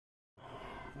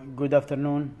Good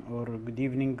afternoon or good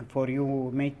evening for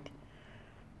you, mate.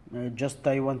 Just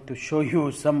I want to show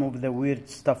you some of the weird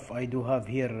stuff I do have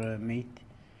here, mate.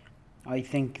 I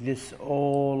think this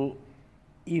all,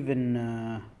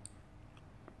 even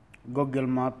Google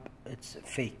Map, it's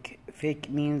fake.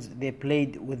 Fake means they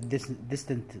played with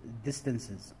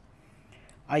distances.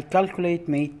 I calculate,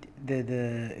 mate, the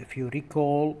if you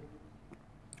recall,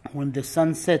 when the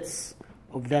sun sets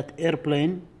of that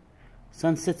airplane,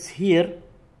 sun sets here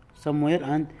somewhere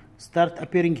and start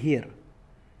appearing here.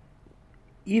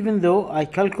 Even though I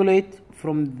calculate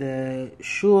from the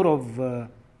shore of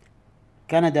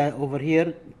Canada over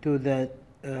here to the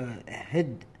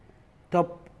head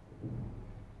top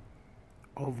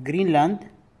of Greenland,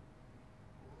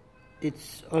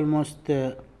 it's almost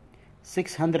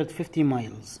 650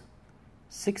 miles.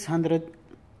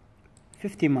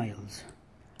 650 miles.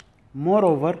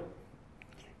 Moreover,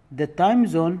 the time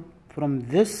zone from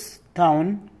this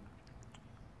town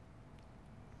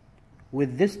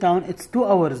with this town, it's 2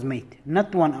 hours, mate,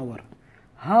 not 1 hour.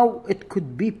 How it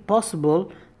could be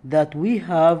possible that we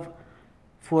have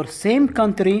for same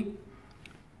country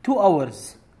 2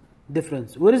 hours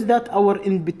difference? Where is that hour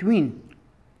in between?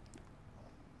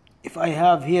 If I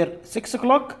have here 6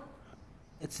 o'clock,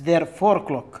 it's there 4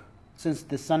 o'clock, since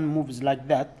the sun moves like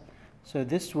that. So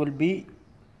this will be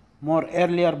more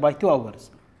earlier by 2 hours.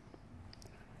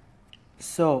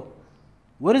 So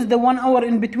where is the 1 hour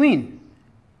in between?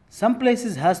 Some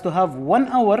places has to have 1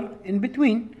 hour in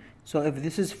between. So if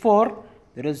this is 4,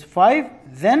 there is 5,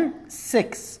 then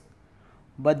 6.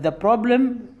 But the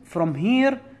problem, from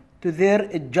here to there,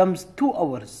 it jumps 2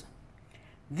 hours.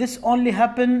 This only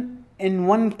happened in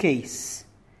one case.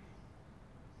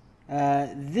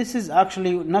 This is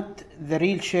actually not the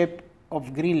real shape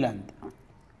of Greenland.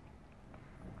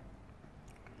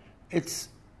 It's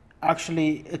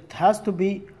actually, it has to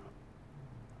be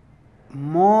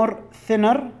more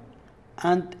thinner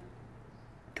and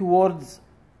towards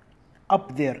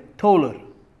up there, taller,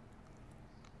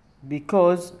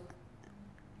 because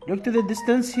look to the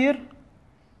distance here,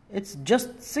 it's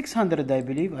just 600, I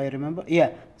believe, I remember,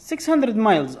 yeah, 600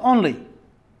 miles only.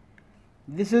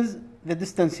 This is the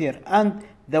distance here, and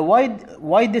the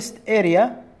widest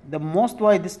area, the most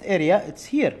widest area, it's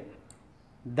here,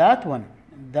 that one,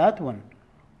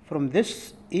 from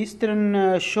this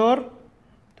eastern shore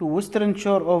to western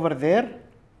shore over there.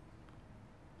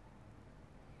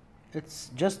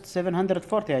 It's just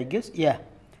 740, I guess. Yeah,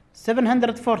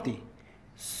 740.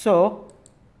 So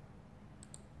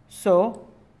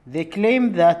they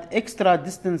claim that extra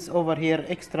distance over here,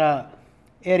 extra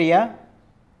area,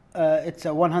 it's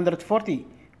 140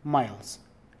 miles.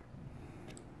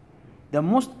 The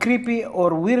most creepy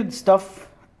or weird stuff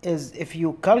is if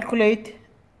you calculate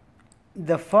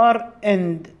the far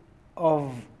end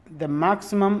of the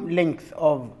maximum length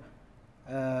of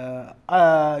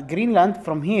Greenland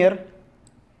from here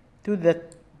to the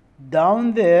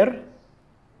down there,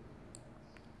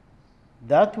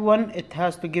 that one, it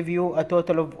has to give you a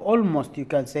total of almost, you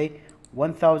can say,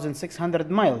 1,600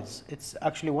 miles. It's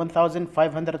actually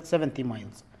 1,570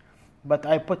 miles, but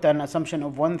I put an assumption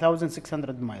of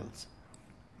 1,600 miles,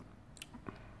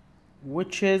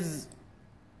 which is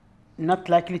not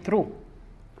likely true.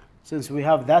 Since we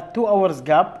have that 2 hours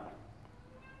gap,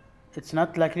 it's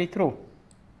not likely true.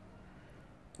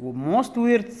 Most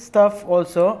weird stuff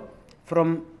also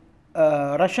from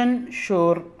Russian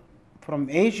shore, from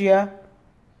Asia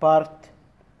part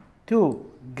to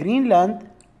Greenland,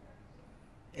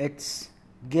 it's,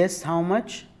 guess how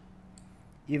much?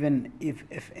 Even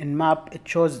if in map it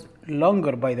shows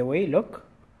longer, by the way, look,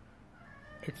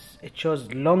 it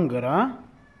shows longer, huh?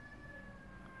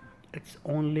 It's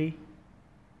only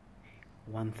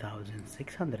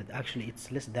 1,600. Actually,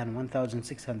 it's less than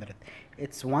 1,600.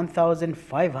 It's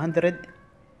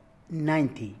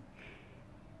 1,590.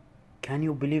 Can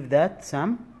you believe that,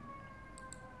 Sam?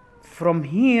 From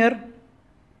here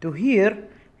to here,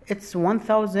 it's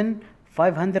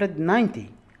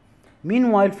 1,590.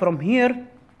 Meanwhile, from here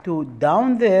to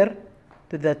down there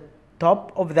to the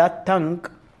top of that tongue,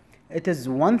 it is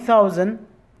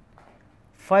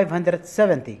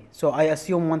 1,570. So I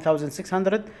assume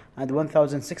 1,600 and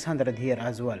 1,600 here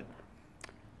as well.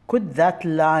 Could that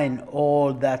line,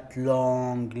 all that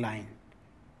long line,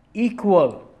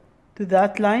 equal to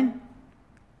that line?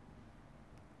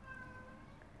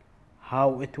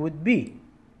 How it would be?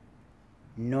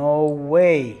 No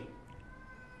way.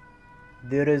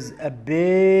 There is a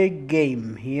big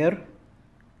game here.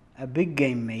 A big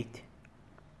game, mate.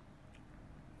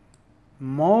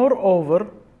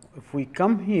 Moreover, if we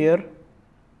come here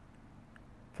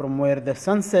from where the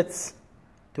sun sets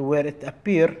to where it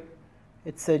appears,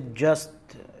 It's just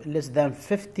less than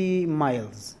 50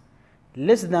 miles.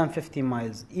 Less than 50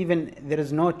 miles. Even there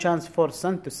is no chance for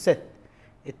sun to set.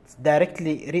 It's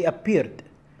directly reappeared.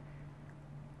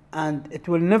 And it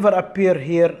will never appear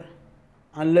here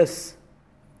unless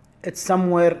it's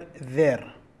somewhere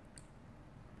there.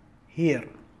 Here.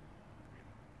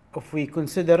 If we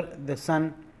consider the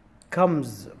sun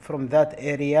comes from that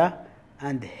area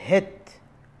and hit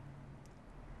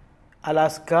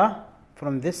Alaska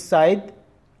from this side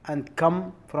and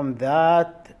come from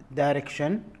that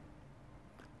direction.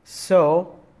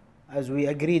 So, as we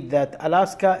agreed that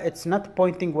Alaska, it's not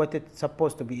pointing what it's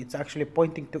supposed to be. It's actually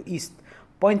pointing to east.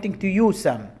 Pointing to you,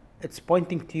 Sam. It's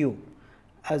pointing to you.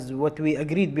 As what we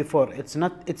agreed before. It's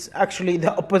not, it's actually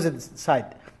the opposite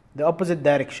side. The opposite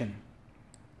direction.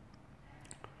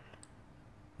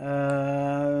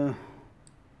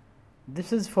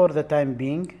 This is for the time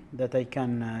being that I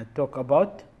can talk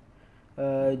about.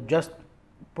 Just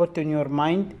put in your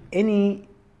mind any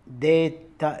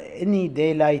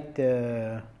daylight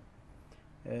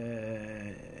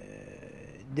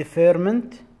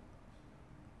deferment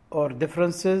or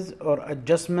differences or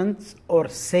adjustments or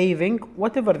saving,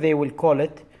 whatever they will call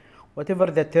it, whatever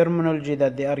the terminology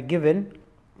that they are given,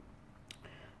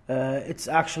 it's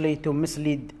actually to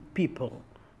mislead people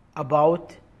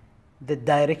about the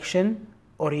direction,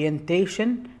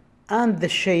 orientation, and the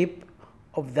shape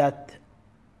of that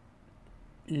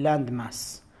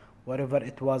landmass, whatever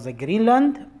it was a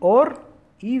Greenland or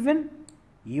even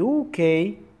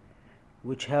UK,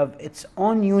 which have its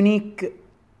own unique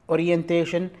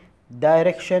orientation,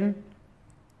 direction,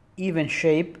 even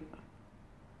shape,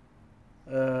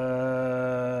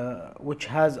 which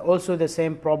has also the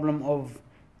same problem of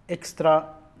extra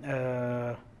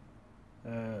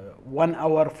 1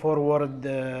 hour forward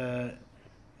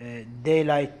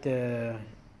daylight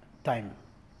time.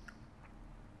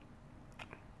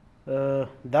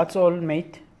 That's all,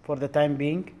 mate, for the time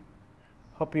being.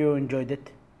 Hope you enjoyed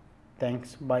it.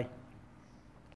 Thanks. Bye.